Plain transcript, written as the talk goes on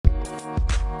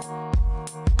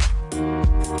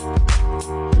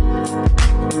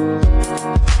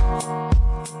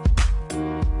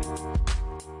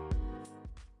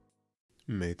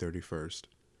31st,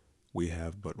 we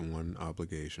have but one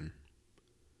obligation.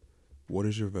 What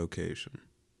is your vocation?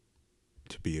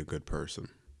 To be a good person.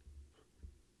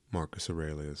 Marcus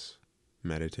Aurelius,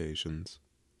 Meditations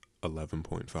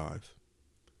 11.5.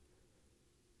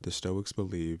 The Stoics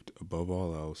believed, above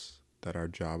all else, that our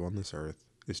job on this earth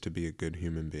is to be a good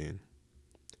human being.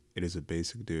 It is a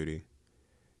basic duty,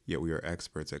 yet we are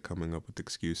experts at coming up with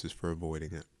excuses for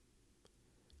avoiding it.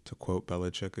 To quote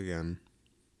Belichick again,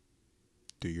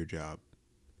 do your job.